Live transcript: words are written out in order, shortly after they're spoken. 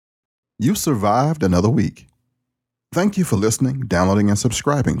You survived another week. Thank you for listening, downloading, and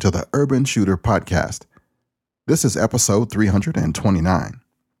subscribing to the Urban Shooter Podcast. This is episode 329. I'm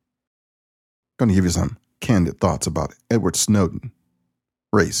going to give you some candid thoughts about Edward Snowden,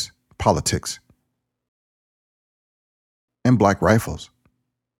 race, politics, and black rifles.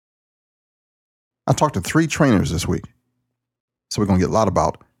 I talked to 3 trainers this week, so we're going to get a lot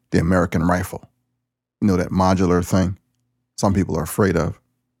about the American rifle. You know, that modular thing some people are afraid of.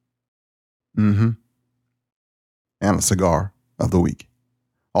 And a cigar of the week.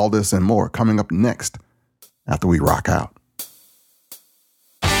 All this and more coming up next after we rock out.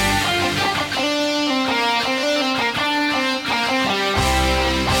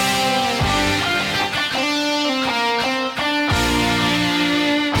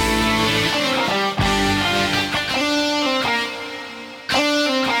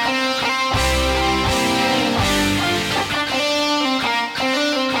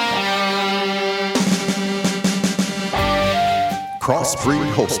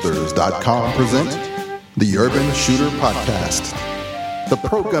 CrossbreedHolsters.com present the Urban Shooter Podcast, the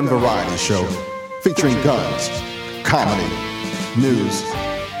pro-gun variety show featuring guns, comedy, news,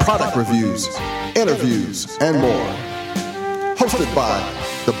 product reviews, interviews, and more. Hosted by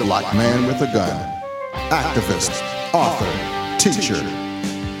the black man with a gun, activist, author, teacher,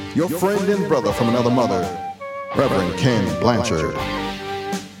 your friend and brother from another mother, Reverend Ken Blanchard.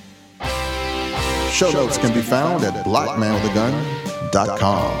 Show notes can be found at blackmanwithagun.com.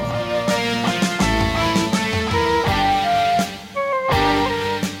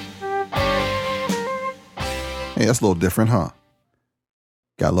 Hey, that's a little different, huh?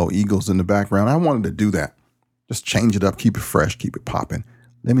 Got little eagles in the background. I wanted to do that. Just change it up, keep it fresh, keep it popping.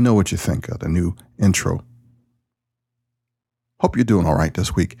 Let me know what you think of the new intro. Hope you're doing all right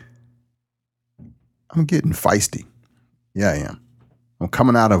this week. I'm getting feisty. Yeah, I am. I'm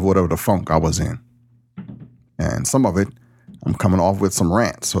coming out of whatever the funk I was in. And some of it, I'm coming off with some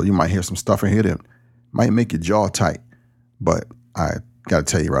rants. So you might hear some stuff in here that might make your jaw tight. But I got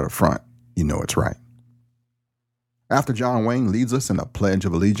to tell you right up front, you know it's right. After John Wayne leads us in a Pledge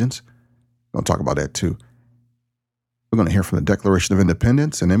of Allegiance, we're going to talk about that too. We're going to hear from the Declaration of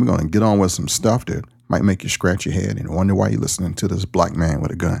Independence, and then we're going to get on with some stuff that might make you scratch your head and wonder why you're listening to this black man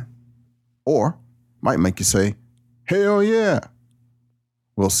with a gun. Or might make you say, hell yeah.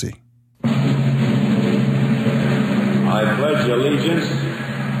 We'll see. I pledge allegiance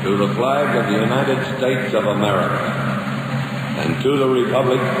to the flag of the United States of America and to the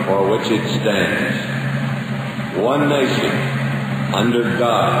republic for which it stands, one nation, under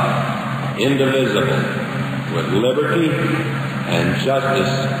God, indivisible, with liberty and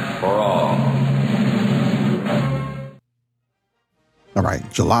justice for all. All right,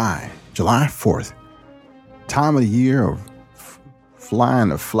 July 4th, time of the year of flying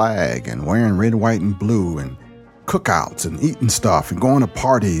the flag and wearing red, white, and blue and cookouts and eating stuff and going to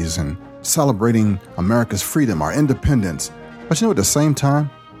parties and celebrating America's freedom, our independence. But you know, at the same time,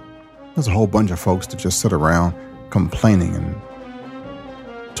 there's a whole bunch of folks that just sit around complaining and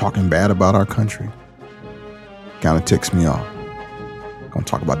talking bad about our country. Kind of ticks me off. Gonna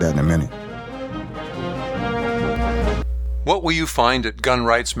talk about that in a minute. What will you find at Gun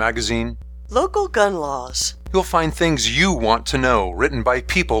Rights Magazine? Local gun laws. You'll find things you want to know, written by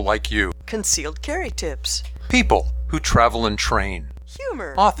people like you. Concealed carry tips. People who travel and train.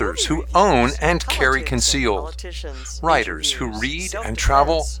 Humor. Authors who reviews, own and carry politics concealed. Politicians, Writers who interviews, read and self-defense,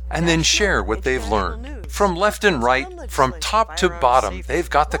 travel and then national share and what they've international learned. news, From left and right, gun from legislation, top to firearms bottom, safety, they've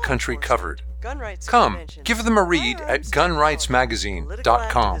got the law country enforcement, covered. gun rights Come, convention, give them a read at firearms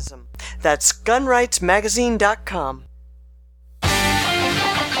gunrightsmagazine.com. activism. That's gunrightsmagazine.com.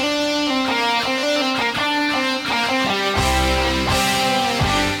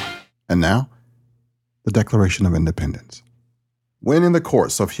 And now, the Declaration of Independence. When in the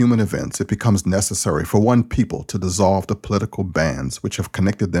course of human events it becomes necessary for one people to dissolve the political bands which have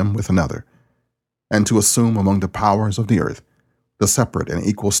connected them with another, and to assume among the powers of the earth the separate and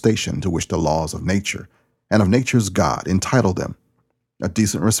equal station to which the laws of nature and of nature's God entitle them, a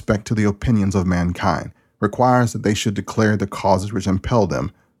decent respect to the opinions of mankind requires that they should declare the causes which impel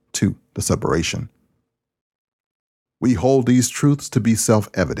them to the separation. We hold these truths to be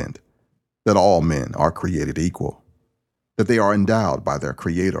self-evident, that all men are created equal, that they are endowed by their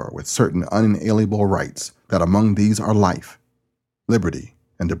Creator with certain unalienable rights, that among these are life, liberty,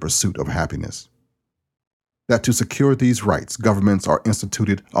 and the pursuit of happiness. That to secure these rights, governments are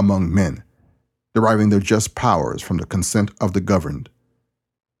instituted among men, deriving their just powers from the consent of the governed.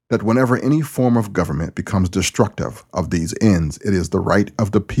 That whenever any form of government becomes destructive of these ends, it is the right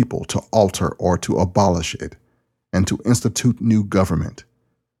of the people to alter or to abolish it, and to institute new government.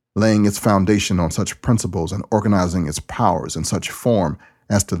 laying its foundation on such principles and organizing its powers in such form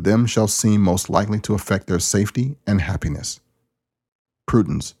as to them shall seem most likely to affect their safety and happiness.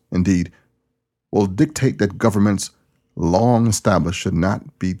 Prudence, indeed, will dictate that governments long established should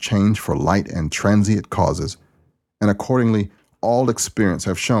not be changed for light and transient causes, and accordingly all experience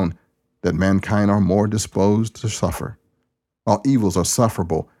have shown that mankind are more disposed to suffer, while evils are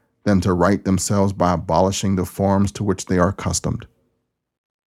sufferable, than to right themselves by abolishing the forms to which they are accustomed.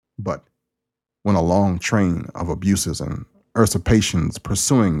 But when a long train of abuses and usurpations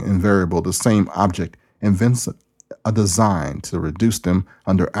pursuing invariably the same object invents a design to reduce them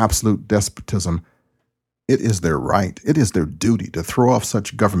under absolute despotism, it is their right, it is their duty to throw off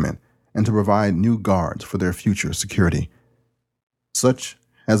such government and to provide new guards for their future security. Such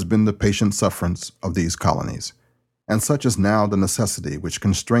has been the patient sufferance of these colonies, and such is now the necessity which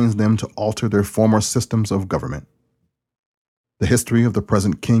constrains them to alter their former systems of government. The history of the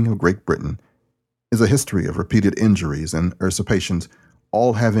present King of Great Britain is a history of repeated injuries and usurpations,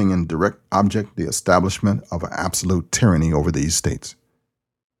 all having in direct object the establishment of an absolute tyranny over these states.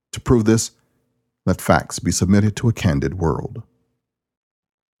 To prove this, let facts be submitted to a candid world.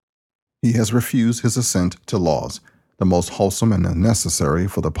 He has refused his assent to laws, the most wholesome and necessary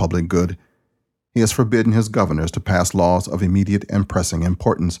for the public good. He has forbidden his governors to pass laws of immediate and pressing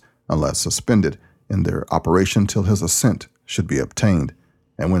importance unless suspended in their operation till his assent should be obtained,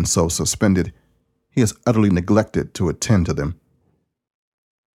 and when so suspended, he has utterly neglected to attend to them.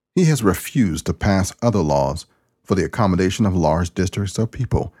 He has refused to pass other laws for the accommodation of large districts of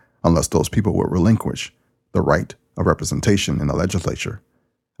people unless those people will relinquish the right of representation in the legislature,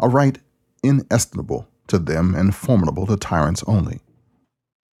 a right inestimable to them and formidable to tyrants only.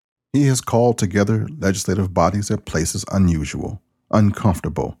 He has called together legislative bodies at places unusual,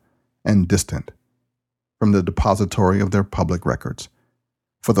 uncomfortable, and distant from the depository of their public records,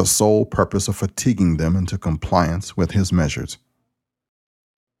 for the sole purpose of fatiguing them into compliance with his measures.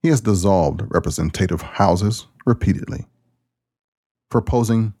 He has dissolved representative houses repeatedly,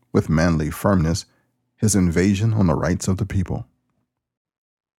 proposing with manly firmness his invasion on the rights of the people.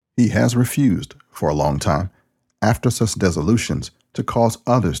 He has refused, for a long time, after such dissolutions, to cause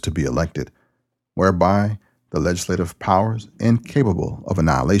others to be elected, whereby the legislative powers, incapable of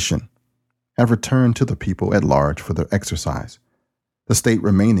annihilation, have returned to the people at large for their exercise, the state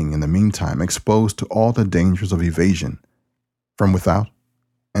remaining in the meantime exposed to all the dangers of evasion from without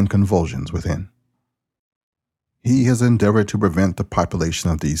and convulsions within. He has endeavored to prevent the population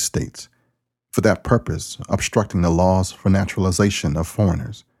of these states, for that purpose obstructing the laws for naturalization of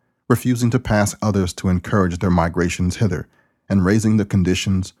foreigners, refusing to pass others to encourage their migrations hither, and raising the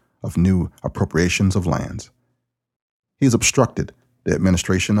conditions of new appropriations of lands. He has obstructed the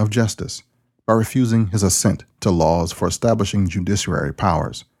administration of justice by refusing his assent to laws for establishing judiciary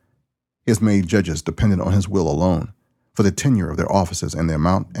powers. He has made judges dependent on his will alone for the tenure of their offices and the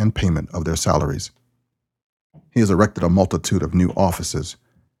amount and payment of their salaries. He has erected a multitude of new offices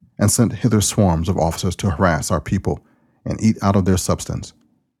and sent hither swarms of officers to harass our people and eat out of their substance.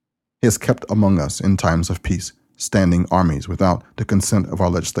 He has kept among us in times of peace standing armies without the consent of our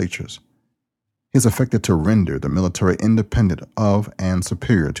legislatures. He has affected to render the military independent of and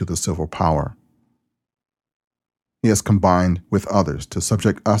superior to the civil power. He has combined with others to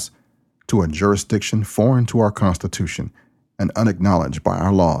subject us to a jurisdiction foreign to our Constitution and unacknowledged by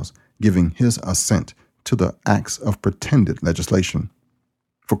our laws, giving his assent to the acts of pretended legislation,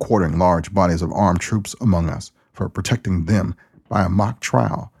 for quartering large bodies of armed troops among us, for protecting them by a mock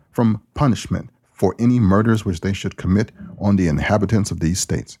trial from punishment for any murders which they should commit on the inhabitants of these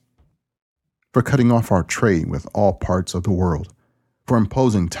states, for cutting off our trade with all parts of the world, for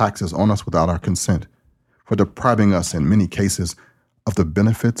imposing taxes on us without our consent, for depriving us in many cases of the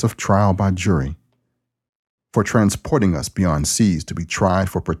benefits of trial by jury, for transporting us beyond seas to be tried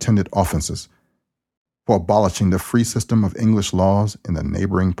for pretended offenses, for abolishing the free system of English laws in the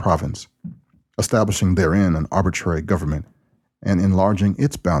neighboring province, establishing therein an arbitrary government, and enlarging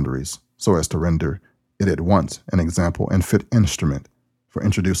its boundaries so as to render it at once an example and fit instrument for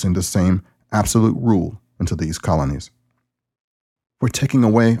introducing the same absolute rule into these colonies, for taking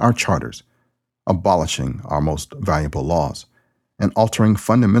away our charters, abolishing our most valuable laws, and altering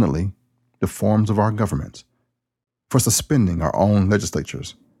fundamentally the forms of our governments, for suspending our own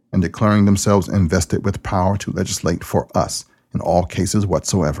legislatures and declaring themselves invested with power to legislate for us in all cases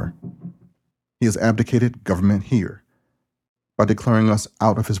whatsoever. He has abdicated government here by declaring us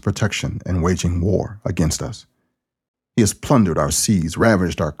out of his protection and waging war against us. He has plundered our seas,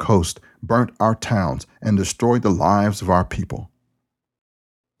 ravaged our coast, burnt our towns, and destroyed the lives of our people.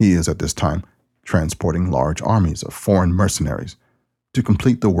 He is at this time transporting large armies of foreign mercenaries to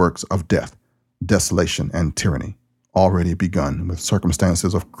complete the works of death, desolation, and tyranny, already begun with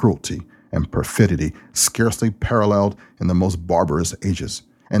circumstances of cruelty and perfidy scarcely paralleled in the most barbarous ages,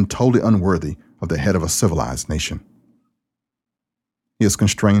 and totally unworthy of the head of a civilized nation. He has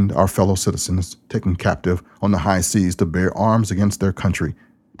constrained our fellow citizens, taken captive on the high seas to bear arms against their country,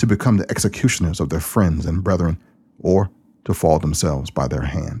 to become the executioners of their friends and brethren, or to fall themselves by their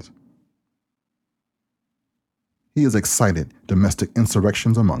hands. He has excited domestic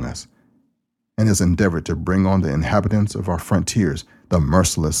insurrections among us, and has endeavored to bring on the inhabitants of our frontiers the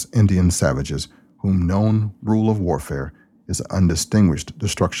merciless Indian savages, whom known rule of warfare is the undistinguished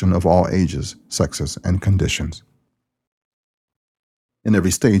destruction of all ages, sexes, and conditions. In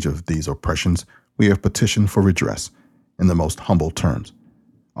every stage of these oppressions, we have petitioned for redress in the most humble terms.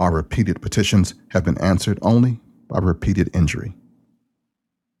 Our repeated petitions have been answered only by repeated injury.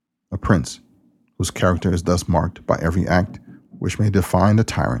 A prince, whose character is thus marked by every act which may define the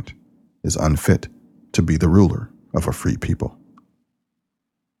tyrant, is unfit to be the ruler of a free people.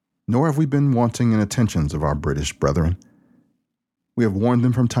 Nor have we been wanting in attentions of our British brethren. We have warned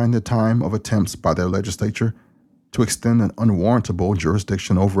them from time to time of attempts by their legislature to extend an unwarrantable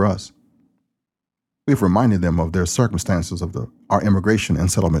jurisdiction over us. We have reminded them of their circumstances of our immigration and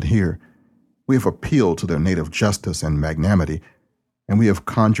settlement here. We have appealed to their native justice and magnanimity, and we have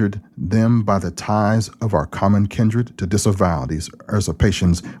conjured them by the ties of our common kindred to disavow these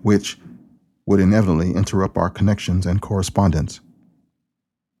usurpations which would inevitably interrupt our connections and correspondence.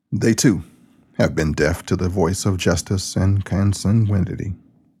 They, too, have been deaf to the voice of justice and consanguinity.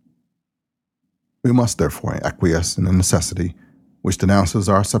 We must therefore acquiesce in the necessity which denounces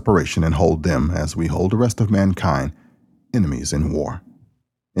our separation and hold them, as we hold the rest of mankind, enemies in war.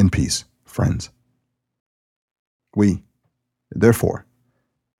 In peace, friends. We, therefore,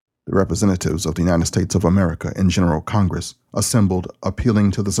 the representatives of the United States of America in General Congress, assembled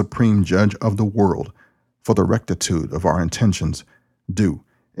appealing to the Supreme Judge of the world for the rectitude of our intentions, do,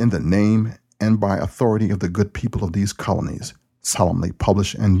 in the name and by authority of the good people of these colonies, solemnly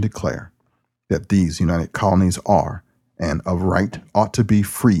publish and declare that these United Colonies are, and of right ought to be,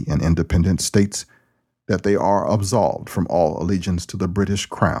 free and independent states, that they are absolved from all allegiance to the British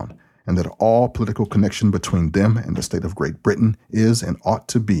Crown, and that all political connection between them and the state of Great Britain is and ought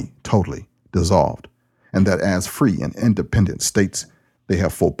to be totally dissolved, and that as free and independent states they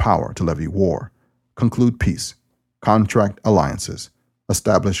have full power to levy war, conclude peace, contract alliances,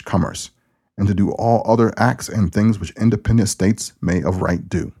 establish commerce, and to do all other acts and things which independent states may of right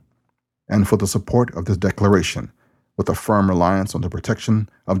do. And for the support of this declaration, with a firm reliance on the protection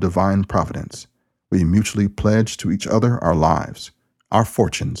of divine providence, we mutually pledge to each other our lives, our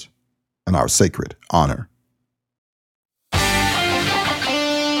fortunes, and our sacred honor.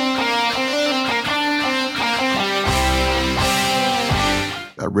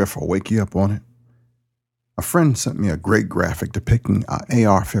 That riff will wake you up on it. A friend sent me a great graphic depicting an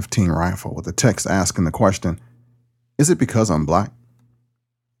AR-15 rifle with the text asking the question, "Is it because I'm black?"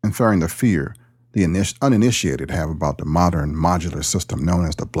 Inferring the fear the uninitiated have about the modern modular system known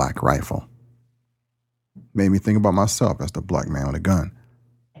as the black rifle. Made me think about myself as the black man with a gun.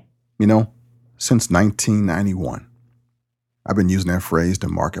 You know, since 1991, I've been using that phrase to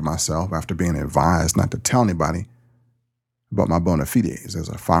market myself after being advised not to tell anybody about my bona fides as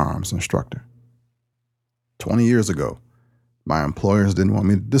a firearms instructor. 20 years ago, my employers didn't want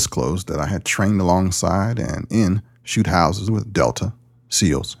me to disclose that I had trained alongside and in shoot houses with Delta,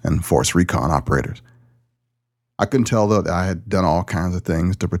 SEALs, and Force Recon operators. I couldn't tell that I had done all kinds of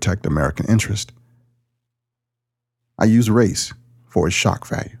things to protect American interest. I used race for its shock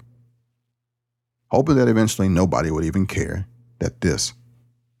value, hoping that eventually nobody would even care that this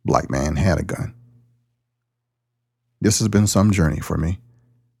black man had a gun. This has been some journey for me.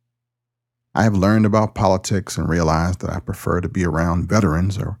 I have learned about politics and realized that I prefer to be around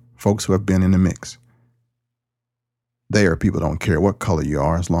veterans or folks who have been in the mix. There, people don't care what color you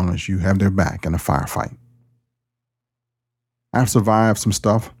are as long as you have their back in a firefight. I've survived some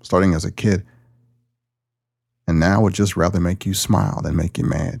stuff starting as a kid, and now would just rather make you smile than make you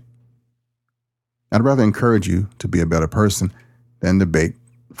mad. I'd rather encourage you to be a better person than debate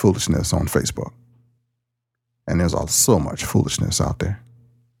foolishness on Facebook. And there's so much foolishness out there.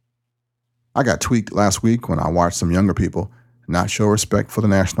 I got tweaked last week when I watched some younger people not show respect for the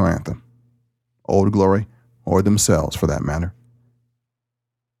national anthem, Old Glory, or themselves for that matter.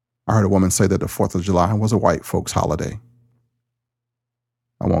 I heard a woman say that the 4th of July was a white folks' holiday.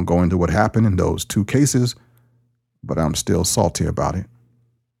 I won't go into what happened in those two cases, but I'm still salty about it.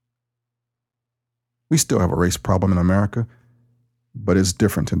 We still have a race problem in America, but it's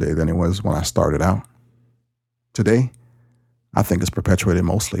different today than it was when I started out. Today, I think it's perpetuated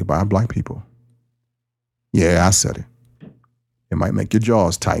mostly by black people. Yeah, I said it. It might make your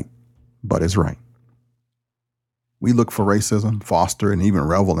jaws tight, but it's right. We look for racism, foster, and even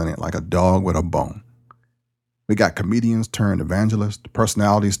revel in it like a dog with a bone. We got comedians turned evangelists,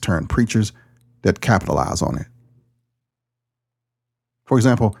 personalities turned preachers that capitalize on it. For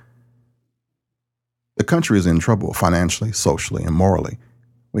example, the country is in trouble financially, socially, and morally.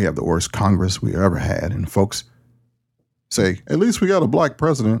 We have the worst Congress we ever had, and folks say, at least we got a black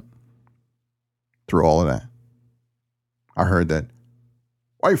president. Through all of that, I heard that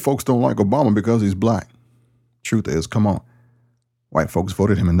white folks don't like Obama because he's black. Truth is, come on, white folks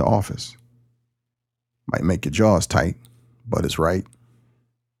voted him into office. Might make your jaws tight, but it's right.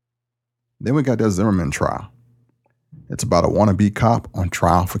 Then we got that Zimmerman trial. It's about a wannabe cop on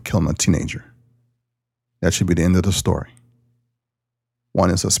trial for killing a teenager. That should be the end of the story. One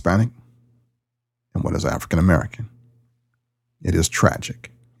is Hispanic and one is African American. It is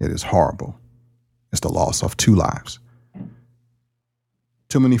tragic. It is horrible. It's the loss of 2 lives.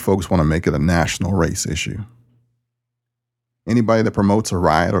 Too many folks want to make it a national race issue. Anybody that promotes a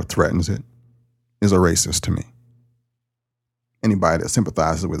riot or threatens it is a racist to me. Anybody that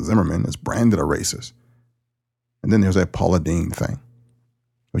sympathizes with Zimmerman is branded a racist. And then there's that Paula Deen thing,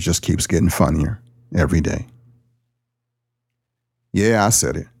 which just keeps getting funnier every day. Yeah, I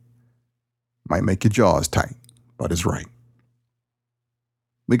said it. Might make your jaws tight, but it's right.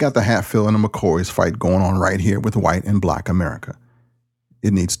 We got the Hatfield and the McCoys fight going on right here with white and black America.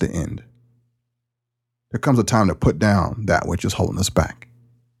 It needs to end. There comes a time to put down that which is holding us back.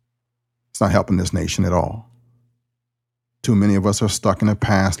 It's not helping this nation at all. Too many of us are stuck in the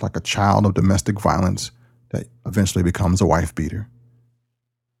past like a child of domestic violence that eventually becomes a wife beater.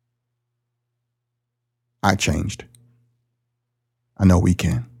 I changed. I know we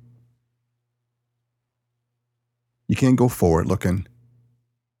can. You can't go forward looking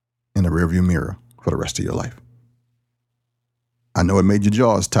in the rearview mirror for the rest of your life. I know it made your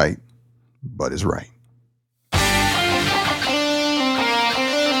jaws tight, but it's right.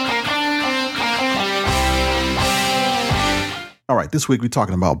 All right, this week we're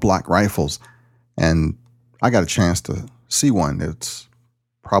talking about black rifles, and I got a chance to see one that's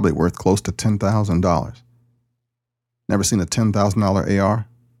probably worth close to $10,000. Never seen a $10,000 AR?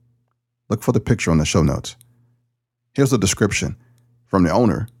 Look for the picture on the show notes. Here's a description from the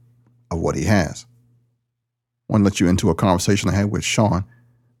owner of what he has. I want to let you into a conversation I had with Sean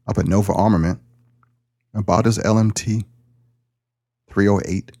up at Nova Armament about his LMT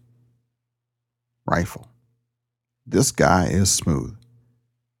 308 rifle. This guy is smooth.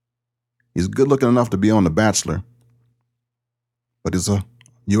 He's good looking enough to be on The Bachelor, but he's a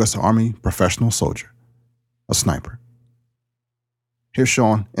U.S. Army professional soldier, a sniper. Here's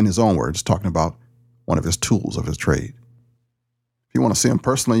Sean, in his own words, talking about one of his tools of his trade. If you want to see him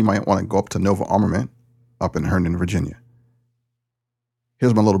personally, you might want to go up to Nova Armament up in Herndon, Virginia.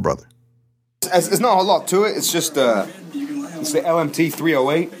 Here's my little brother. It's not a lot to it. It's just it's the LMT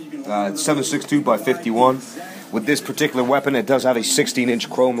 308, 7.62 by 51. With this particular weapon, it does have a 16-inch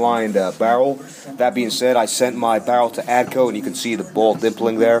chrome-lined barrel. That being said, I sent my barrel to ADCO, and you can see the ball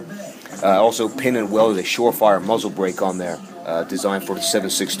dimpling there. Also pinned and welded a Surefire muzzle brake on there, designed for the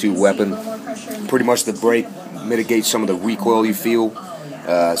 7.62 weapon. Pretty much the brake mitigates some of the recoil you feel,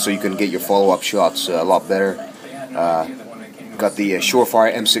 so you can get your follow-up shots a lot better. Got the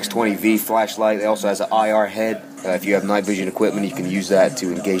Surefire M620V flashlight. It also has an IR head. If you have night vision equipment, you can use that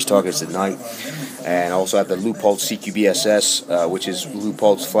to engage targets at night. And also have the Leupold CQB-SS, which is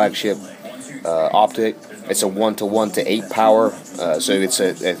Leupolds flagship optic. It's a 1-to-1 to 8 power, so it's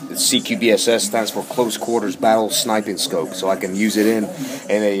CQB-SS stands for Close Quarters Battle Sniping Scope. So I can use it in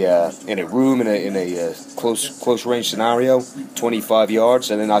a room in a close range scenario, 25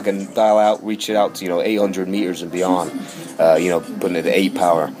 yards, and then I can reach it out to 800 meters and beyond. Putting it at 8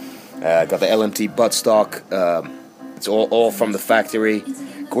 power. Got the LMT buttstock. It's all from the factory.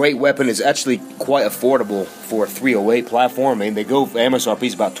 Great weapon. Is actually quite affordable for a 308 platform. I mean, they go MSRP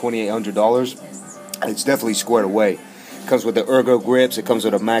is about $2,800. It's definitely squared away. Comes with the Ergo grips. It comes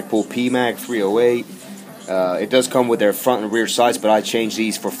with a Magpul PMAG 308. It does come with their front and rear sights, but I changed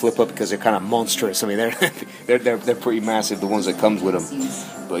these for flip up because they're kind of monstrous. I mean, they're pretty massive, the ones that comes with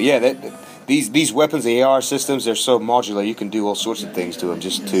them. But yeah, these weapons, the AR systems, they're so modular. You can do all sorts of things to them.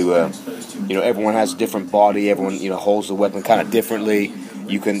 Just to everyone has a different body. Everyone holds the weapon kind of differently.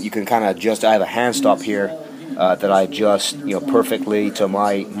 You can kind of adjust. I have a hand stop here that I adjust perfectly to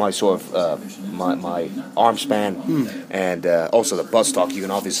my sort of my arm span, and also the buttstock. You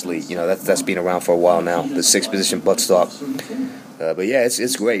can obviously that's been around for a while now. The 6-position buttstock. But yeah,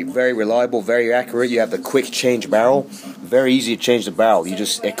 it's great. Very reliable, very accurate. You have the quick change barrel. very easy to change the barrel.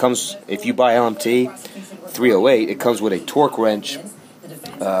 It comes, if you buy LMT 308, it comes with a torque wrench.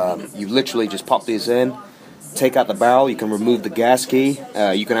 You literally just pop these in, take out the barrel, you can remove the gas key,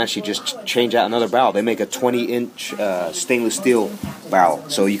 you can actually just change out another barrel. They make a 20-inch stainless steel barrel,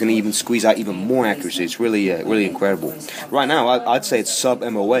 so you can even squeeze out even more accuracy. It's really incredible. Right now, I'd say it's sub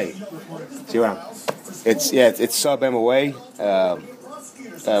MOA. See around. It's sub MOA,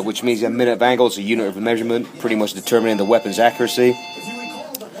 which means a minute of angle is a unit of measurement, pretty much determining the weapon's accuracy.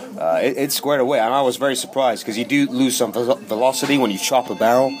 It's squared away, and I was very surprised because you do lose some velocity when you chop a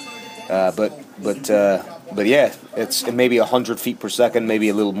barrel, but yeah, it's maybe 100 feet per second, maybe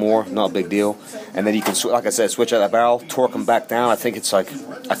a little more, not a big deal. And then you can, like I said, switch out that barrel, torque them back down. I think it's like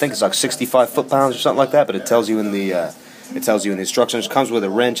 65 foot-pounds or something like that, but it tells you in the instructions. It comes with a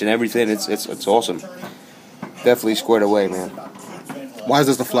wrench and everything. It's awesome. Definitely squared away, man. Why is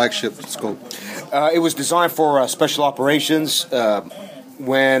this the flagship scope? It was designed for special operations.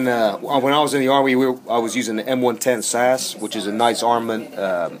 When I was in the Army, I was using the M110 SAS, which is a nice armament.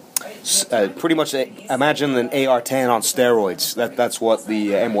 Pretty much, imagine an AR-10 on steroids. That's what the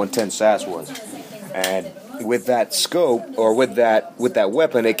M110 SAS was. And with that scope, or with that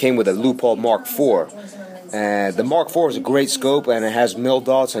weapon, it came with a Leupold Mark IV. And the Mark IV is a great scope, and it has mill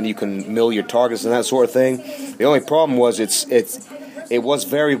dots, and you can mill your targets and that sort of thing. The only problem was it was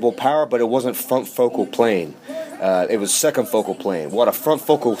variable power, but it wasn't front focal plane. It was second focal plane. What a front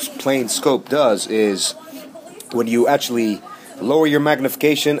focal plane scope does is when you actually lower your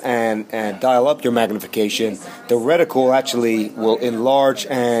magnification and dial up your magnification, the reticle actually will enlarge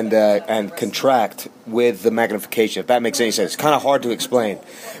and contract with the magnification, if that makes any sense. It's kind of hard to explain.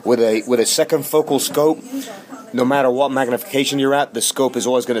 With a second focal scope, no matter what magnification you're at, the scope is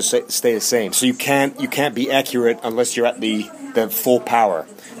always going to stay the same. So you can't be accurate unless you're at the full power,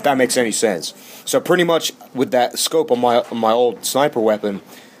 if that makes any sense. So pretty much with that scope on my old sniper weapon,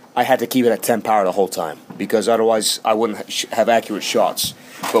 I had to keep it at 10 power the whole time, because otherwise I wouldn't have accurate shots.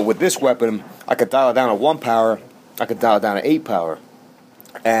 But with this weapon, I could dial it down to 1 power, I could dial it down to 8 power,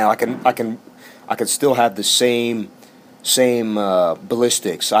 and I can still have the same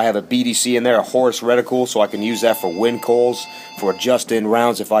ballistics. I have a BDC in there, a Horus reticle, so I can use that for wind calls, for adjusting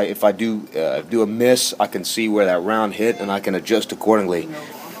rounds. If I do a miss, I can see where that round hit, and I can adjust accordingly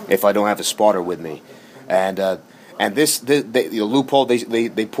if I don't have a spotter with me. And this Leupold,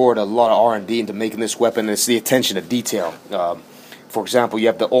 they poured a lot of R&D into making this weapon. And it's the attention to detail. For example, you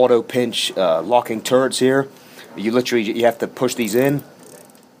have the auto pinch locking turrets here. You have to push these in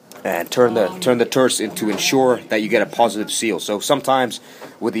and turn the turrets to ensure that you get a positive seal. So sometimes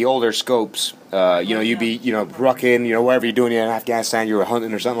with the older scopes, you'd be rucking, wherever you're doing in Afghanistan, you're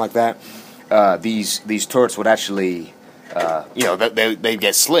hunting or something like that. These turrets would actually, they'd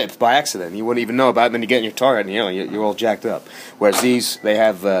get slipped by accident. You wouldn't even know about it. And then you get in your target, and you're all jacked up. Whereas these, they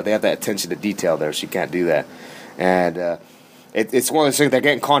have that attention to detail there, so you can't do that. And it's one of those things. They're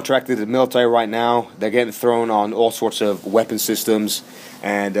getting contracted to the military right now. They're getting thrown on all sorts of weapon systems.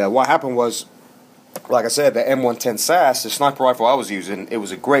 And what happened was, like I said, the M110 SAS, the sniper rifle I was using, it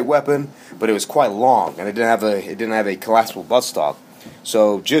was a great weapon, but it was quite long, and it didn't have a collapsible buttstock.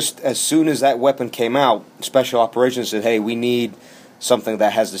 So just as soon as that weapon came out, Special Operations said, hey, we need something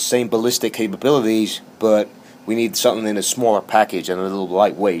that has the same ballistic capabilities, but we need something in a smaller package and a little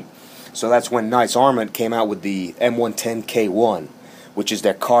lightweight. So that's when Knight's Armament came out with the M110K1, which is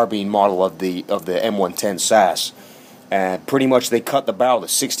their carbine model of the M110 SAS. And pretty much they cut the barrel to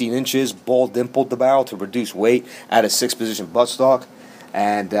 16 inches, ball dimpled the barrel to reduce weight, add a 6-position buttstock,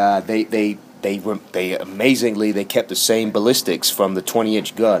 and they amazingly, they kept the same ballistics from the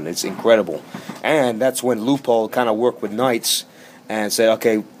 20-inch gun. It's incredible. And that's when Leupold kind of worked with Knights and said,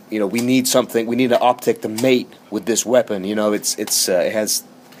 okay, we need something, we need an optic to mate with this weapon. It's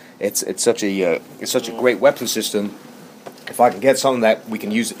such a great weapon system. If I can get something that we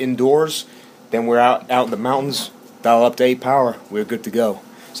can use indoors, then we're out in the mountains, dial up to 8 power, we're good to go.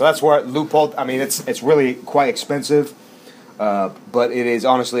 So that's where Leupold, it's really quite expensive. But it is,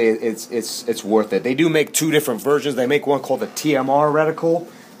 honestly, it's worth it. They do make 2 different versions. They make one called the TMR reticle,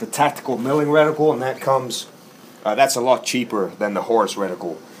 the tactical milling reticle, and that's a lot cheaper than the Horus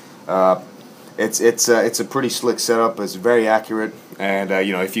reticle. It's a pretty slick setup. It's very accurate, and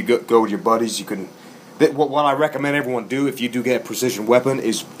if you go with your buddies, you can. What I recommend everyone do if you do get a precision weapon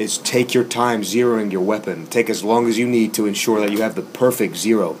is take your time zeroing your weapon. Take as long as you need to ensure that you have the perfect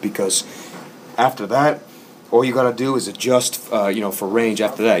zero, because after that, all you gotta do is adjust, for range.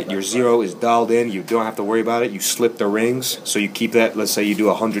 After that, your zero is dialed in. You don't have to worry about it. You slip the rings, so you keep that. Let's say you do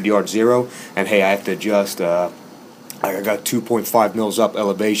a 100-yard zero, and hey, I have to adjust. I got 2.5 mils up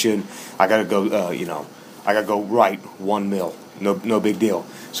elevation. I gotta go. I gotta go right 1 mil. No big deal.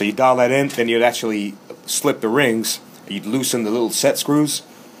 So you dial that in, then you'd actually slip the rings, you'd loosen the little set screws,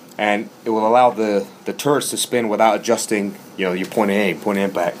 and it will allow the turrets to spin without adjusting, your point of aim, point of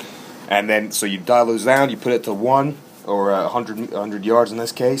impact. And then, so you dial those down, you put it to 1 or 100 yards in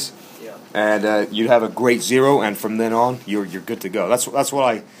this case, and you'd have a great zero, and from then on, you're good to go. That's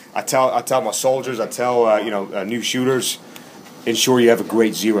what I tell my soldiers, I tell new shooters, ensure you have a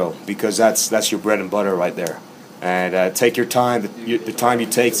great zero, because that's your bread and butter right there. And take your time. The time you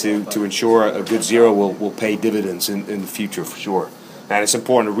take to ensure a good zero will pay dividends in the future for sure. And it's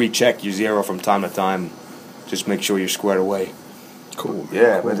important to recheck your zero from time to time. Just make sure you're squared away. Cool.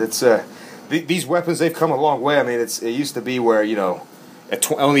 Yeah, cool. But it's these weapons, they've come a long way. I mean, it used to be where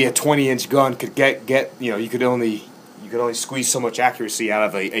only a 20-inch gun could get you could only squeeze so much accuracy out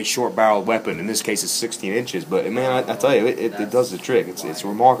of a short barreled weapon. In this case, it's 16 inches. But man, I tell you, it does the trick. It's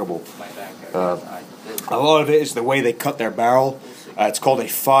remarkable. A lot of it is the way they cut their barrel. It's called a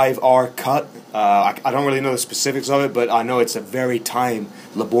 5R cut. I don't really know the specifics of it, but I know it's a very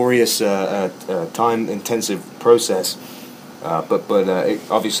laborious, time-intensive process. But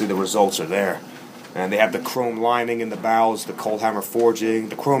obviously the results are there. And they have the chrome lining in the barrels, the cold hammer forging.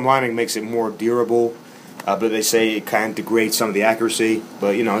 The chrome lining makes it more durable, but they say it kind of degrades some of the accuracy.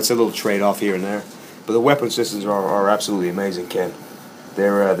 But, it's a little trade-off here and there. But the weapon systems are absolutely amazing, Ken.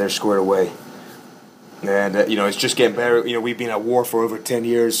 They're squared away. And, it's just getting better. We've been at war for over 10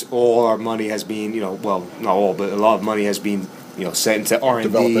 years. All our money has been, well, not all, but a lot of money has been, set into R&D.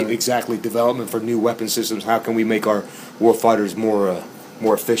 Development for new weapon systems. How can we make our war fighters more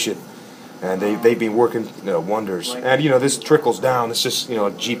efficient? And they've been working wonders. And, this trickles down. It's just,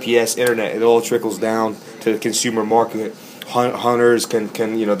 GPS, internet. It all trickles down to the consumer market. Hunters can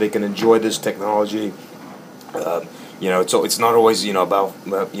they can enjoy this technology. It's not always about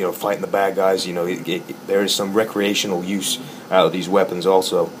fighting the bad guys. There is some recreational use out of these weapons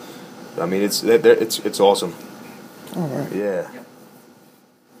also. I mean, it's awesome. All right. Yeah.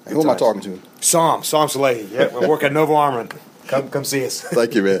 Hey, who am I talking to? Sam Salehi. Yeah, I work at Nova Armament. Come see us.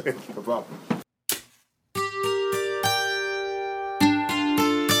 Thank you, man. No problem.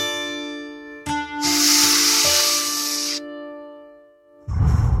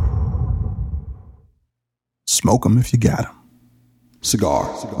 Smoke 'em if you got 'em. Cigar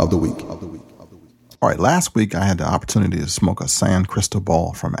of the week. All right, last week I had the opportunity to smoke a San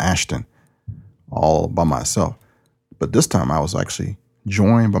Cristobal from Ashton all by myself. But this time I was actually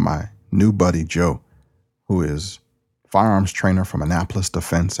joined by my new buddy, Joe, who is firearms trainer from Annapolis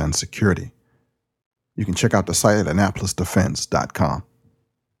Defense and Security. You can check out the site at AnnapolisDefense.com.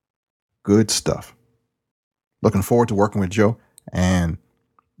 Good stuff. Looking forward to working with Joe and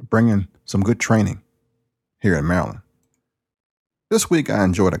bringing some good training here in Maryland. This week I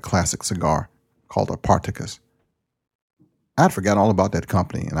enjoyed a classic cigar called a Partagas. I had forgotten all about that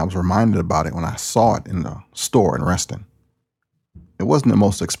company, and I was reminded about it when I saw it in the store in Reston. It wasn't the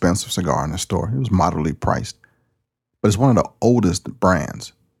most expensive cigar in the store. It was moderately priced, but it's one of the oldest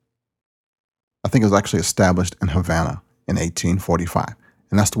brands. I think it was actually established in Havana in 1845,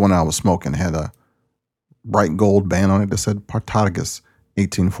 and that's the one I was smoking. It had a bright gold band on it that said Partagas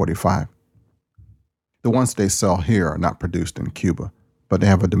 1845. The ones they sell here are not produced in Cuba, but they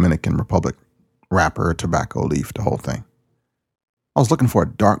have a Dominican Republic wrapper, tobacco leaf, the whole thing. I was looking for a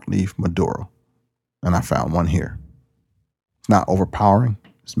dark leaf Maduro, and I found one here. It's not overpowering.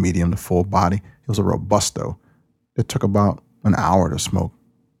 It's medium to full body. It was a Robusto. It took about an hour to smoke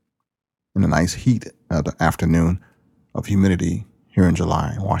in the nice heat of the afternoon of humidity here in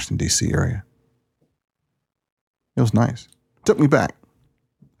July in Washington, D.C. area. It was nice. It took me back.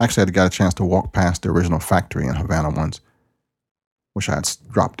 Actually, I got a chance to walk past the original factory in Havana once. Wish I had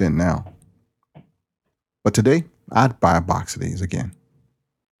dropped in now. But today, I'd buy a box of these again.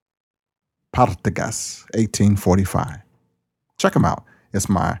 Partagas 1845. Check them out. It's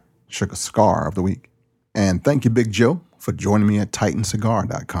my cigar of the week. And thank you, Big Joe, for joining me at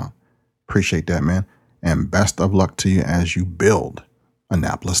TitanCigar.com. Appreciate that, man. And best of luck to you as you build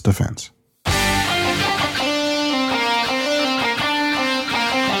Annapolis Defense.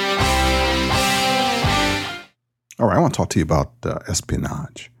 All right, I want to talk to you about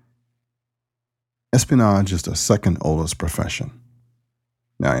espionage. Espionage is the second oldest profession.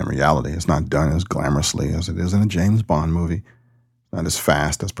 Now, in reality, it's not done as glamorously as it is in a James Bond movie. It's not as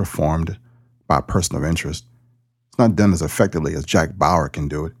fast as performed by a person of interest. It's not done as effectively as Jack Bauer can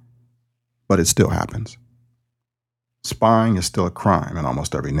do it, but it still happens. Spying is still a crime in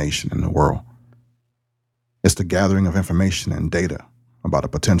almost every nation in the world. It's the gathering of information and data about a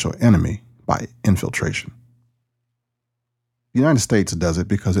potential enemy by infiltration. The United States does it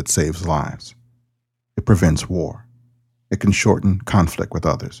because it saves lives. It prevents war. It can shorten conflict with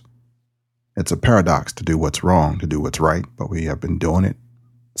others. It's a paradox to do what's wrong, to do what's right, but we have been doing it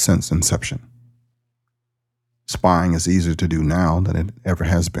since inception. Spying is easier to do now than it ever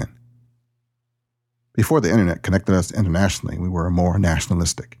has been. Before the internet connected us internationally, we were more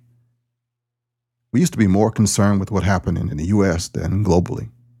nationalistic. We used to be more concerned with what happened in the U.S. than globally.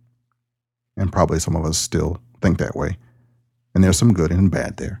 And probably some of us still think that way. And there's some good and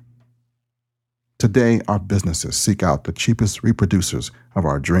bad there. Today, our businesses seek out the cheapest reproducers of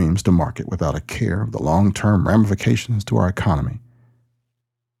our dreams to market without a care of the long-term ramifications to our economy.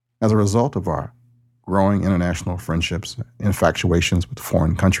 As a result of our growing international friendships, infatuations with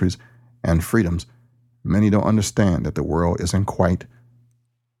foreign countries, and freedoms, many don't understand that the world isn't quite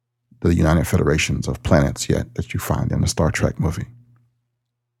the United Federations of Planets yet that you find in the Star Trek movie.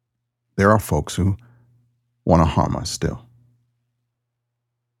 There are folks who want to harm us still.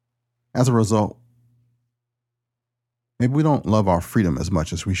 As a result, maybe we don't love our freedom as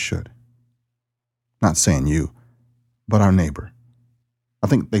much as we should. Not saying you, but our neighbor. I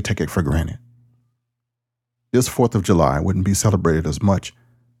think they take it for granted. This 4th of July wouldn't be celebrated as much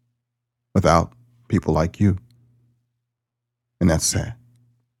without people like you. And that's sad.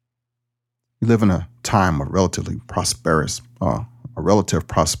 We live in a time of relative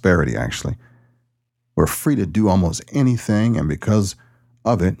prosperity, actually. We're free to do almost anything, and because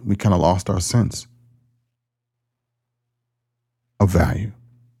of it, we kind of lost our sense of value,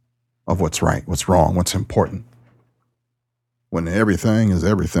 of what's right, what's wrong, what's important. When everything is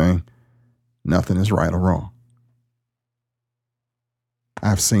everything, nothing is right or wrong.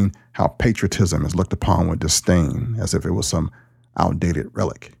 I've seen how patriotism is looked upon with disdain, as if it was some outdated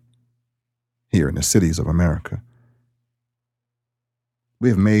relic here in the cities of America. We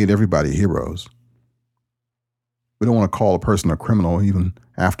have made everybody heroes. We don't want to call a person a criminal even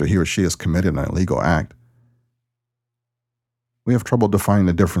after he or she has committed an illegal act. We have trouble defining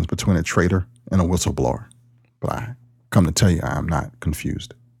the difference between a traitor and a whistleblower, but I come to tell you I am not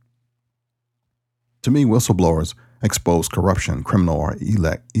confused. To me, whistleblowers expose corruption, criminal or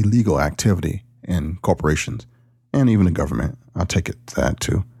illegal activity in corporations and even the government. I'll take it that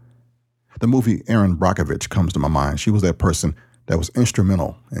too. The movie Erin Brockovich comes to my mind. She was that person that was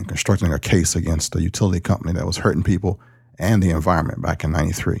instrumental in constructing a case against a utility company that was hurting people and the environment back in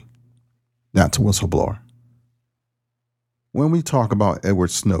 '93. That's a whistleblower. When we talk about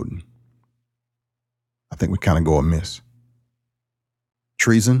Edward Snowden, I think we kind of go amiss.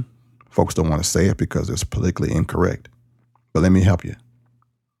 Treason, folks don't want to say it because it's politically incorrect. But let me help you.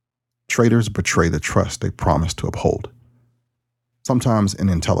 Traitors betray the trust they promise to uphold. Sometimes in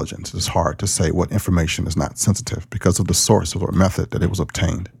intelligence, it's hard to say what information is not sensitive because of the source or method that it was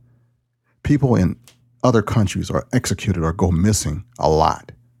obtained. People in other countries are executed or go missing a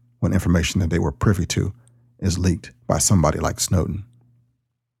lot when information that they were privy to is leaked by somebody like Snowden.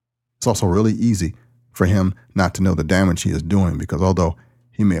 It's also really easy for him not to know the damage he is doing because although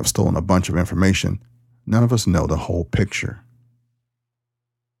he may have stolen a bunch of information, none of us know the whole picture.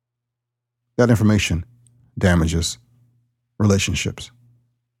 That information damages relationships,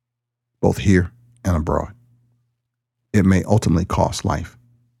 both here and abroad. It may ultimately cost life.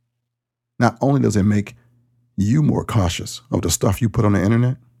 Not only does it make you more cautious of the stuff you put on the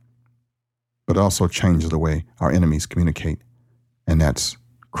internet, but it also changes the way our enemies communicate, and that's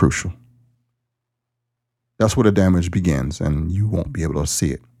crucial. That's where the damage begins, and you won't be able to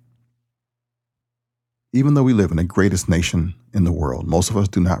see it. Even though we live in the greatest nation in the world, most of us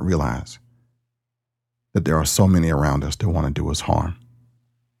do not realize that there are so many around us that want to do us harm.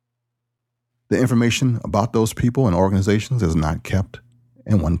 The information about those people and organizations is not kept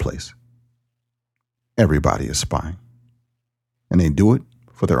in one place. Everybody is spying, and they do it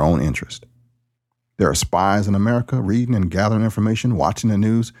for their own interest. There are spies in America reading and gathering information, watching the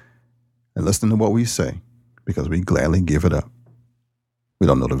news, and listening to what we say because we gladly give it up. We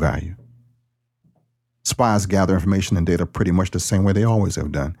don't know the value. Spies gather information and data pretty much the same way they always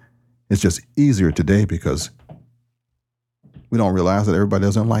have done. It's just easier today because we don't realize that everybody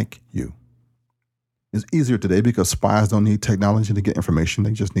doesn't like you. It's easier today because spies don't need technology to get information.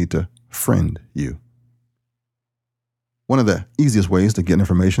 They just need to friend you. One of the easiest ways to get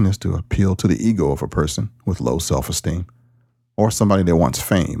information is to appeal to the ego of a person with low self-esteem or somebody that wants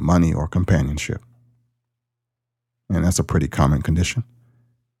fame, money, or companionship. And that's a pretty common condition.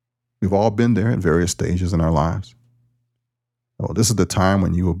 We've all been there at various stages in our lives. Oh, this is the time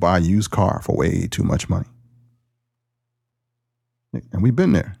when you will buy a used car for way too much money. And we've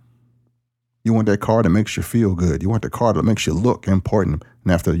been there. You want that car that makes you feel good. You want the car that makes you look important.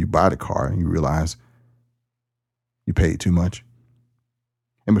 And after you buy the car, you realize you paid too much.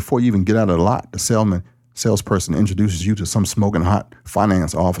 And before you even get out of the lot, the salesperson introduces you to some smoking hot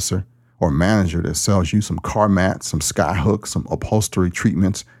finance officer or manager that sells you some car mats, some sky hooks, some upholstery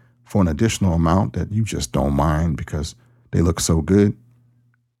treatments for an additional amount that you just don't mind because they look so good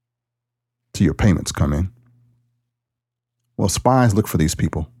till your payments come in. Well, spies look for these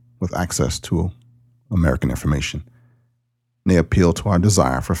people with access to American information. They appeal to our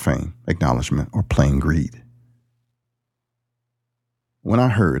desire for fame, acknowledgement, or plain greed. When I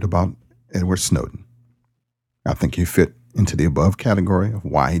heard about Edward Snowden, I think he fit into the above category of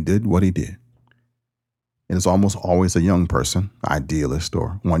why he did what he did. It is almost always a young person, idealist,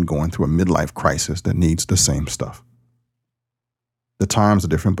 or one going through a midlife crisis that needs the same stuff. The times are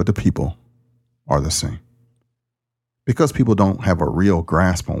different, but the people are the same. Because people don't have a real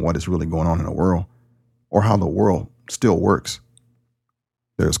grasp on what is really going on in the world or how the world still works,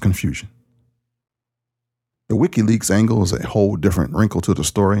 there's confusion. The WikiLeaks angle is a whole different wrinkle to the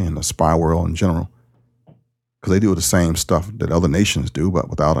story and the spy world in general, because they do the same stuff that other nations do, but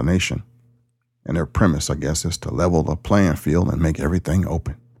without a nation. And their premise, I guess, is to level the playing field and make everything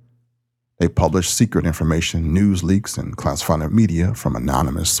open. They publish secret information, news leaks, and classified media from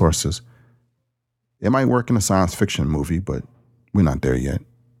anonymous sources. It might work in a science fiction movie, but we're not there yet.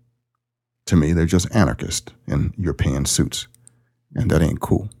 To me, they're just anarchists in European suits, and that ain't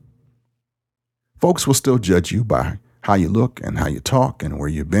cool. Folks will still judge you by how you look and how you talk and where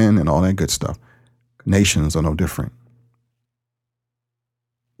you've been and all that good stuff. Nations are no different.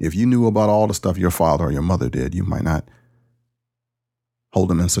 If you knew about all the stuff your father or your mother did, you might not hold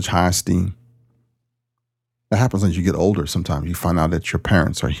them in such high esteem. That happens as you get older. Sometimes you find out that your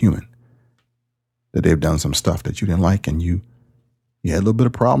parents are human, that they've done some stuff that you didn't like, and you had a little bit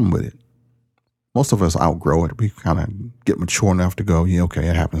of problem with it. Most of us outgrow it. We kind of get mature enough to go, yeah, okay,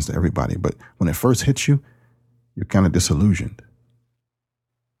 it happens to everybody. But when it first hits you, you're kind of disillusioned.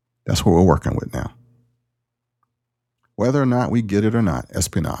 That's what we're working with now. Whether or not we get it or not,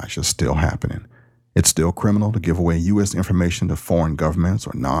 espionage is still happening. It's still criminal to give away U.S. information to foreign governments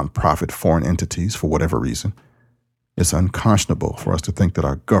or nonprofit foreign entities for whatever reason. It's unconscionable for us to think that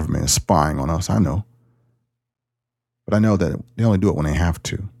our government is spying on us, I know. But I know that they only do it when they have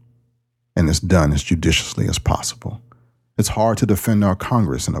to. And it's done as judiciously as possible. It's hard to defend our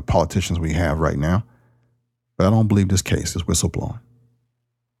Congress and the politicians we have right now, but I don't believe this case is whistleblowing.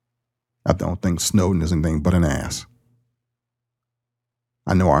 I don't think Snowden is anything but an ass.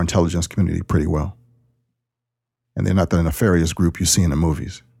 I know our intelligence community pretty well, and they're not the nefarious group you see in the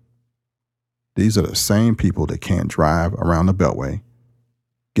movies. These are the same people that can't drive around the Beltway,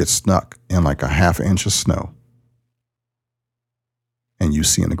 get stuck in like a half inch of snow, and you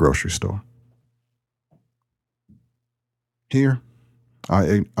see in the grocery store. Here,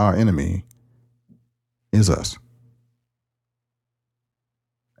 our enemy is us.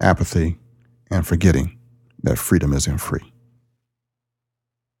 Apathy and forgetting that freedom isn't free.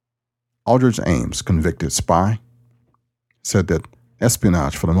 Aldridge Ames, convicted spy, said that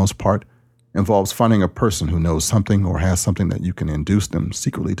espionage, for the most part, involves finding a person who knows something or has something that you can induce them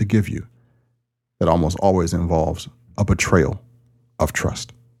secretly to give you. That almost always involves a betrayal of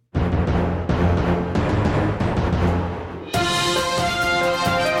trust.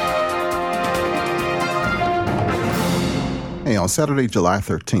 Hey, on Saturday, July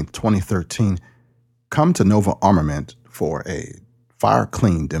 13th, 2013, come to Nova Armament for a Fire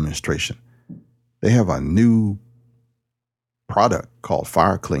Clean demonstration. They have a new product called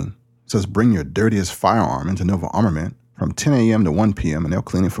Fire Clean. It says bring your dirtiest firearm into Nova Armament from 10 a.m. to 1 p.m. and they'll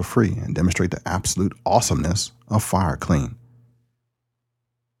clean it for free and demonstrate the absolute awesomeness of Fire Clean.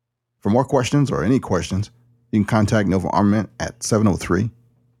 For more questions or any questions, you can contact Nova Armament at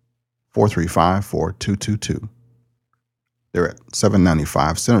 703-435-4222. They're at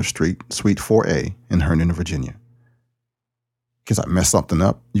 795 Center Street, Suite 4A in Herndon, Virginia. In case I messed something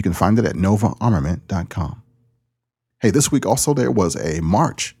up, you can find it at novaarmament.com. Hey, this week also there was a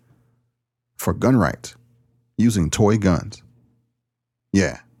march for gun rights using toy guns.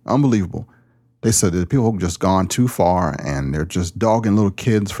 Yeah, unbelievable. They said that people have just gone too far and they're just dogging little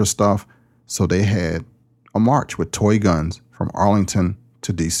kids for stuff. So they had a march with toy guns from Arlington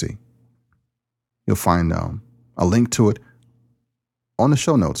to D.C. You'll find a link to it on the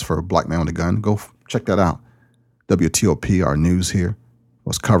show notes for Black Man with a Gun. Go check that out. WTOP, our news here,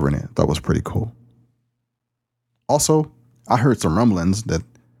 was covering it. That was pretty cool. Also, I heard some rumblings that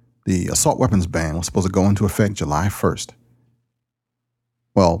the assault weapons ban was supposed to go into effect July 1st.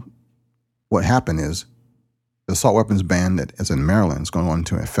 Well, what happened is the assault weapons ban that is in Maryland is going to go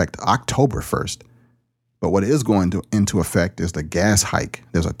into effect October 1st. But what is going into effect is the gas hike.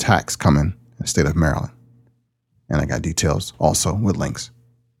 There's a tax coming in the state of Maryland. And I got details also with links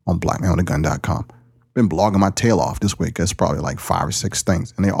on blackmanwithagun.com. Been blogging my tail off this week. It's probably like 5 or 6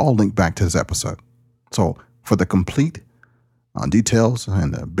 things, and they all link back to this episode. So for the complete details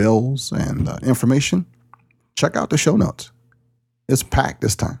and the bills and information, check out the show notes. It's packed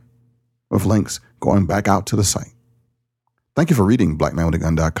this time with links going back out to the site. Thank you for reading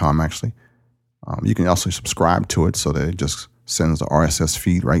blackmanwithagun.com, actually. You can also subscribe to it so that it just sends the RSS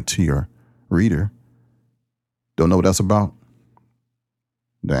feed right to your reader. Don't know what that's about?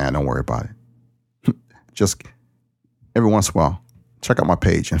 Nah, don't worry about it. Just every once in a while, check out my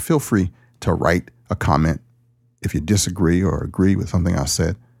page and feel free to write a comment if you disagree or agree with something I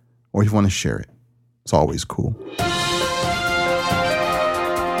said, or if you want to share it. It's always cool.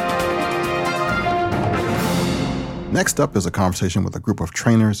 Next up is a conversation with a group of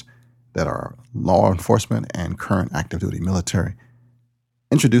trainers that are law enforcement and current active duty military,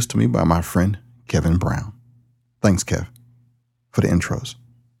 introduced to me by my friend Kevin Brown. Thanks, Kev, for the intros.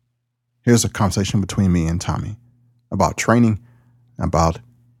 Here's a conversation between me and Tommy about training, about,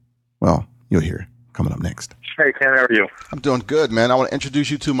 well, you'll hear coming up next. Hey, Ken, how are you? I'm doing good, man. I want to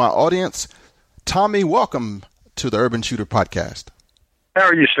introduce you to my audience. Tommy, welcome to the Urban Shooter Podcast. How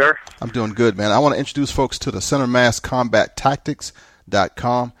are you, sir? I'm doing good, man. I want to introduce folks to the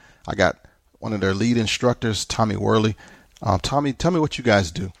CenterMassCombatTactics.com. I got one of their lead instructors, Tommy Worley. Tommy, tell me what you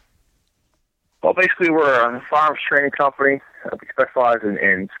guys do. Well, basically, we're a firearms training company. We specialize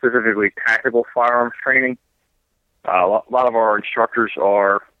in specifically tactical firearms training. A lot of our instructors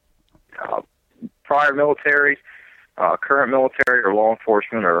are prior military, current military, or law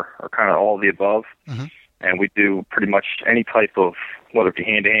enforcement, or kind of all of the above. Mm-hmm. And we do pretty much any type of, whether it be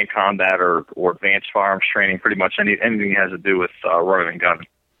hand-to-hand combat or advanced firearms training, pretty much anything that has to do with running and gunning.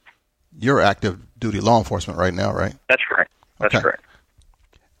 You're active duty law enforcement right now, right? That's correct. That's correct.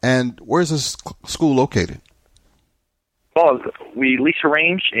 And where's this school located? Well, we lease a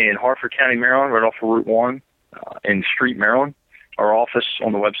range in Hartford County, Maryland, right off of Route 1 in Street, Maryland. Our office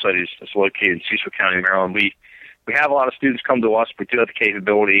on the website is located in Cecil County, Maryland. We have a lot of students come to us. We do have the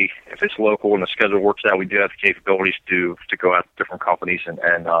capability, if it's local and the schedule works out, we do have the capabilities to go out to different companies and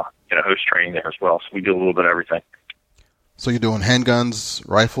host training there as well. So we do a little bit of everything. So you're doing handguns,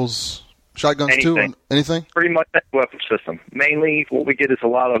 rifles, shotguns too? Anything? Pretty much that weapon system. Mainly what we get is a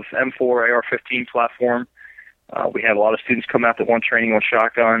lot of M4 AR-15 platform. We have a lot of students come out that want training on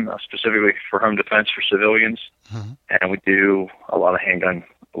shotgun, specifically for home defense for civilians. Mm-hmm. And we do a lot of handgun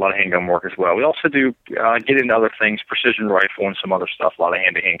work as well. We also do get into other things, precision rifle and some other stuff, a lot of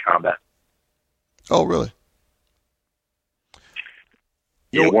hand-to-hand combat. Oh, really?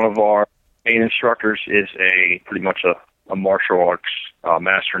 Yeah, one of our main instructors is pretty much a martial arts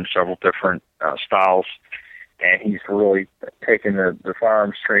master in several different styles, and he's really taken the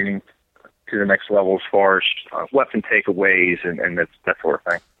firearms training to the next level as far as weapon takeaways and that sort of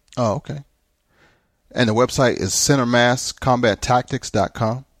thing. Oh, okay. And the website is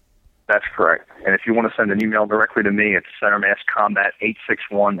CenterMassCombatTactics.com? That's correct. And if you want to send an email directly to me, it's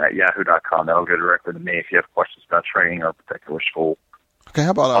CenterMassCombat861@yahoo.com. That'll go directly to me if you have questions about training or a particular school. Okay,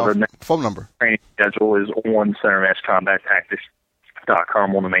 how about our phone number? Training schedule is on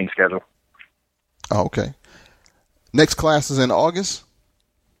CenterMassCombatTactics.com on the main schedule. Oh, okay. Next class is in August?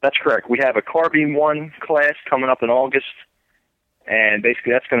 That's correct. We have a Carbine 1 class coming up in August, and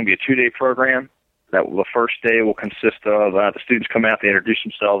basically that's going to be a 2-day program. The first day will consist of the students come out, they introduce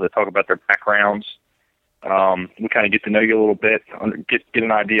themselves, they talk about their backgrounds. We kind of get to know you a little bit, get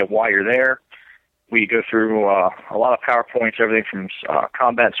an idea of why you're there. We go through a lot of PowerPoints, everything from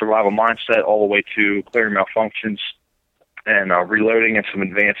combat and survival mindset all the way to clearing malfunctions and reloading and some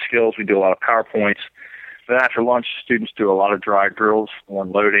advanced skills. We do a lot of PowerPoints. Then after lunch, students do a lot of dry drills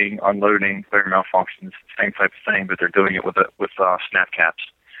on loading, unloading, clearing malfunctions, same type of thing, but they're doing it with snap caps.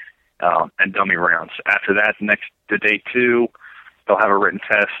 And dummy rounds. After that, to day 2, they'll have a written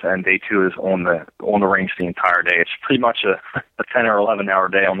test, and day 2 is on the range the entire day. It's pretty much a 10 or 11-hour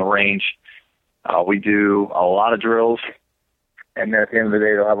day on the range. We do a lot of drills, and then at the end of the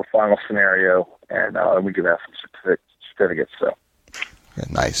day, they'll have a final scenario, and we give out some certificates. So, yeah,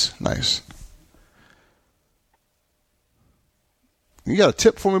 nice. You got a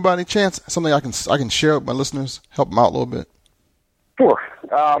tip for me by any chance? Something I can share with my listeners, help them out a little bit. Sure.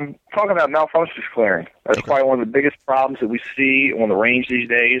 Talking about malfunctions clearing, that's probably one of the biggest problems that we see on the range these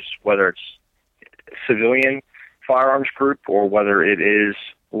days, whether it's civilian firearms group or whether it is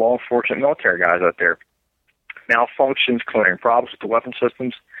law enforcement military guys out there. Malfunctions clearing, problems with the weapon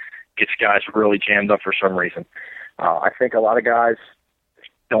systems, gets guys really jammed up for some reason. I think a lot of guys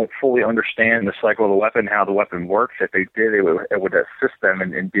don't fully understand the cycle of the weapon, how the weapon works. If they did, it would assist them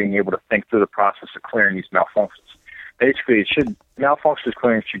in being able to think through the process of clearing these malfunctions. basically malfunctions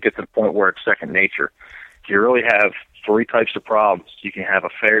clearing should get to the point where it's second nature. You really have three types of problems. You can have a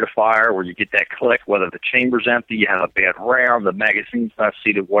failure to fire where you get that click, whether the chamber's empty, you have a bad round, the magazine's not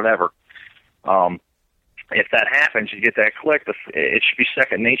seated, whatever. If that happens, you get that click, it should be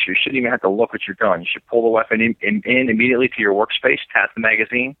second nature. You shouldn't even have to look at your gun. You should pull the weapon in immediately to your workspace, tap the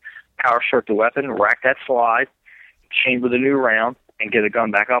magazine, power stroke the weapon, rack that slide, chamber the new round, and get the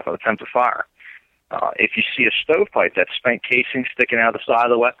gun back up and attempt to fire. If you see a stovepipe, that spent casing sticking out the side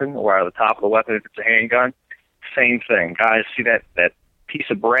of the weapon or out of the top of the weapon if it's a handgun, same thing. Guys see that piece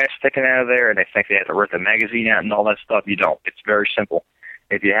of brass sticking out of there and they think they have to rip the magazine out and all that stuff. You don't. It's very simple.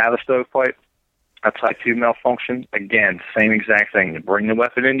 If you have a stovepipe, a Type 2 malfunction, again, same exact thing. You bring the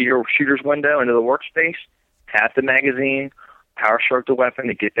weapon into your shooter's window, into the workspace, tap the magazine, power stroke the weapon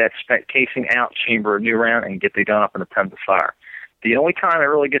to get that spent casing out, chamber a new round, and get the gun up and attempt to fire. The only time it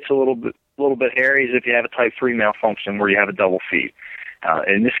really gets a little bit hairy is if you have a Type 3 malfunction where you have a double feed.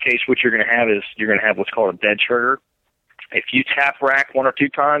 In this case, what you're going to have is you're going to have what's called a dead trigger. If you tap rack one or two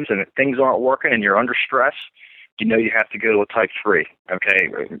times and things aren't working and you're under stress, you know you have to go to a Type 3. Okay,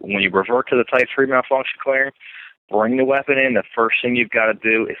 when you revert to the Type 3 malfunction clearing, bring the weapon in. The first thing you've got to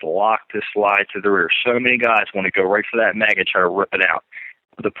do is lock this slide to the rear. So many guys want to go right for that mag and try to rip it out.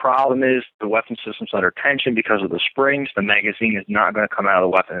 The problem is the weapon system's under tension because of the springs. The magazine is not going to come out of the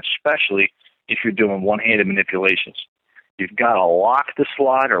weapon, especially if you're doing one-handed manipulations. You've got to lock the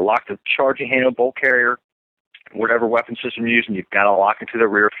slide or lock the charging handle, bolt carrier, whatever weapon system you're using, you've got to lock it to the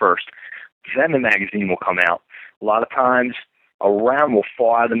rear first. Then the magazine will come out. A lot of times, a round will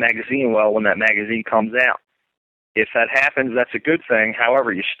fall out of the magazine well when that magazine comes out. If that happens, that's a good thing.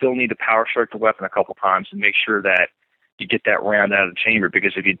 However, you still need to power stroke the weapon a couple times and make sure that you get that round out of the chamber,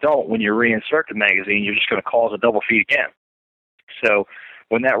 because if you don't, when you reinsert the magazine, you're just going to cause a double feed again. So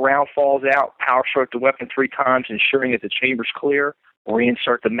when that round falls out, power stroke the weapon 3 times, ensuring that the chamber's clear,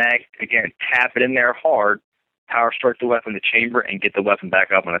 reinsert the mag, again, tap it in there hard, power stroke the weapon to chamber, and get the weapon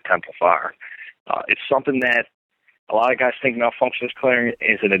back up and attempt to fire. It's something that a lot of guys think malfunctions clearing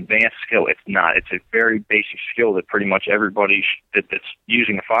is an advanced skill. It's not. It's a very basic skill that pretty much everybody that's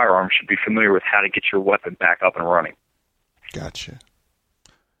using a firearm should be familiar with, how to get your weapon back up and running. Gotcha.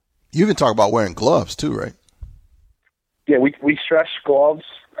 You even talk about wearing gloves too, right? Yeah, we stress gloves,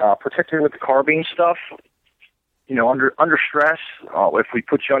 particularly with the carbine stuff. You know, under stress, if we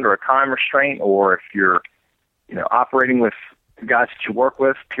put you under a time restraint, or if you're, operating with the guys that you work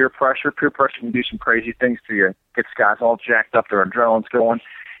with, peer pressure can do some crazy things to you. Gets guys all jacked up, their adrenaline's going.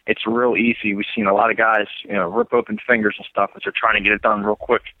 It's real easy. We've seen a lot of guys, rip open fingers and stuff as they're trying to get it done real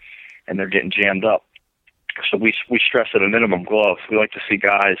quick, and they're getting jammed up. So we stress at a minimum gloves. We like to see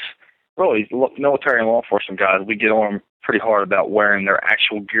guys, really military and law enforcement guys, we get on them pretty hard about wearing their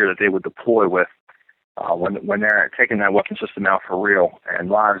actual gear that they would deploy with when they're taking that weapon system out for real and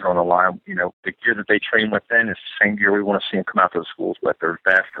lives on the line. The gear that they train with then is the same gear we want to see them come out to the schools with, their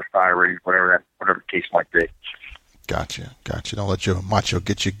vest, their fire rays, whatever the case might be. Gotcha. Don't let your macho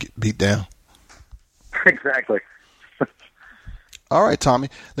get you beat down. Exactly. All right, Tommy.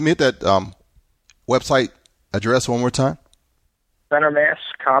 Let me hit that website address one more time.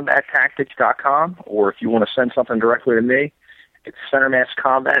 CentermassCombatTactics.com, or if you want to send something directly to me, it's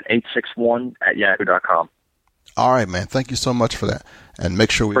CentermassCombat861@yahoo.com. All right, man. Thank you so much for that. And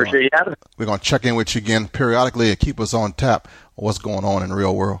make sure we're going to check in with you again periodically and keep us on tap on what's going on in the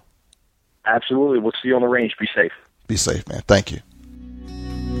real world. Absolutely. We'll see you on the range. Be safe. Be safe, man. Thank you.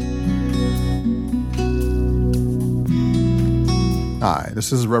 Hi,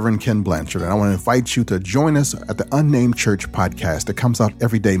 this is Reverend Ken Blanchard, and I want to invite you to join us at the Unnamed Church podcast that comes out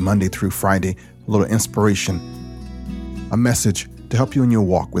every day, Monday through Friday. A little inspiration, a message to help you in your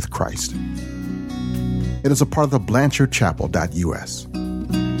walk with Christ. It is a part of the BlanchardChapel.us.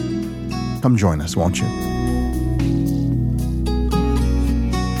 Come join us, won't you?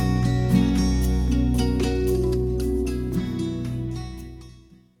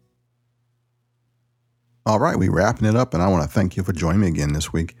 All right, we're wrapping it up, and I want to thank you for joining me again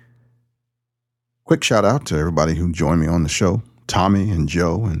this week. Quick shout out to everybody who joined me on the show, Tommy and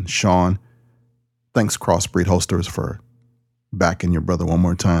Joe and Sean. Thanks, Crossbreed Holsters, for backing your brother one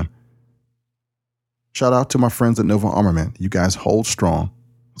more time. Shout out to my friends at Nova Armament. You guys hold strong.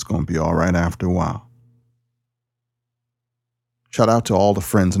 It's going to be all right after a while. Shout out to all the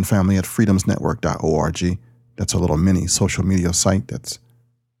friends and family at freedomsnetwork.org. That's a little mini social media site that's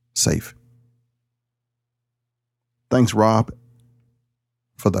safe. Thanks, Rob,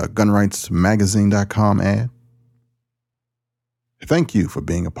 for the gunrightsmagazine.com ad. Thank you for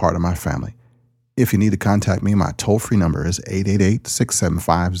being a part of my family. If you need to contact me, my toll-free number is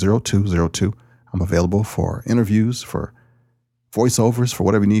 888-675-0202. I'm available for interviews, for voiceovers, for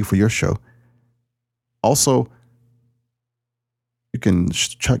whatever you need for your show. Also, you can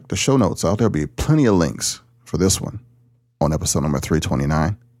check the show notes out. There'll be plenty of links for this one on episode number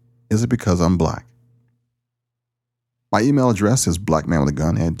 329. Is it because I'm black? My email address is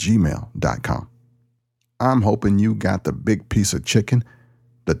blackmanwithagun@gmail.com. I'm hoping you got the big piece of chicken,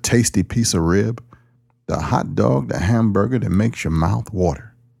 the tasty piece of rib, the hot dog, the hamburger that makes your mouth water.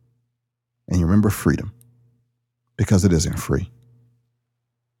 And you remember freedom, because it isn't free.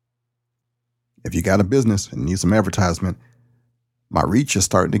 If you got a business and need some advertisement, my reach is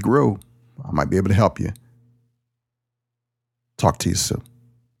starting to grow. I might be able to help you. Talk to you soon.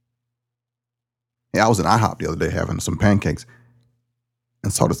 Yeah, I was in IHOP the other day having some pancakes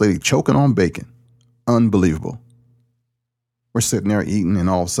and saw this lady choking on bacon. Unbelievable. We're sitting there eating, and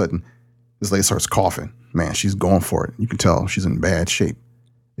all of a sudden, this lady starts coughing. Man, she's going for it. You can tell she's in bad shape.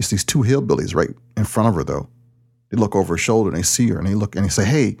 It's these two hillbillies right in front of her, though. They look over her shoulder, and they see her, and they look, and they say,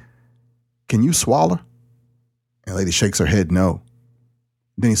 "Hey, can you swallow?" And the lady shakes her head no.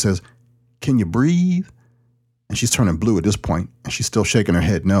 Then he says, "Can you breathe?" And she's turning blue at this point, and she's still shaking her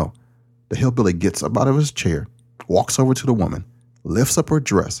head no. The hillbilly gets up out of his chair, walks over to the woman, lifts up her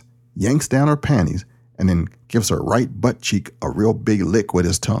dress, yanks down her panties, and then gives her right butt cheek a real big lick with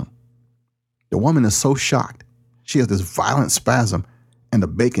his tongue. The woman is so shocked. She has this violent spasm, and the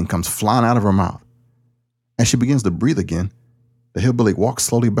bacon comes flying out of her mouth. As she begins to breathe again, the hillbilly walks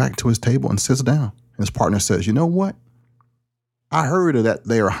slowly back to his table and sits down. And his partner says, "You know what? I heard of that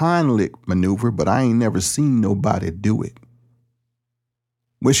there Heimlich maneuver, but I ain't never seen nobody do it."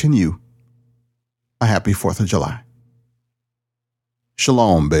 Wishing you a happy 4th of July.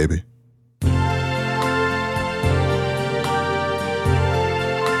 Shalom, baby.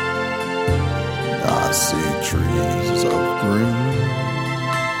 I see trees of green,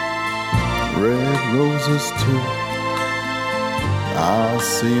 red roses too. I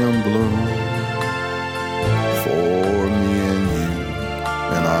see them bloom for me and you,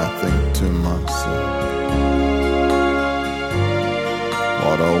 and I think to myself,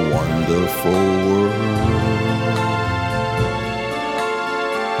 what a wonderful world.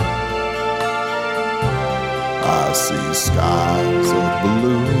 I see skies of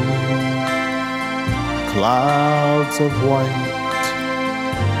blue, clouds of white,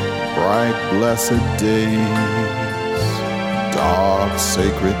 bright blessed days, dark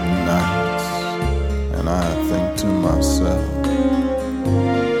sacred nights, and I think to myself,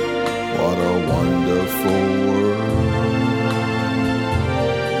 what a wonderful world.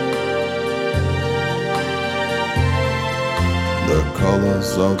 The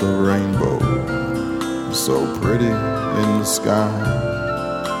colors of the rainbow, so pretty in the sky,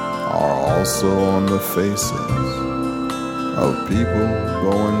 are also on the faces of people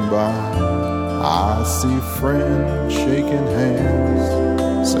going by. I see friends shaking hands,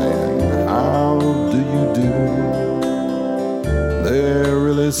 saying, "How do you do?" They're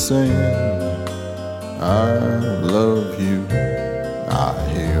really saying, "I love you." I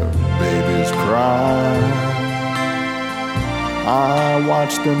hear babies cry, I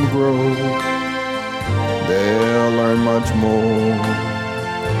watch them grow. They'll learn much more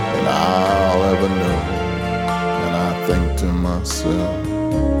than I'll ever know. And I think to myself,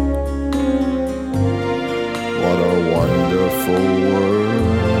 what a wonderful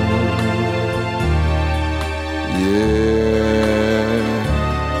world. Yeah,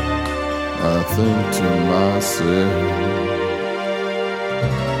 I think to myself,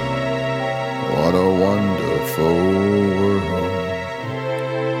 what a wonderful world.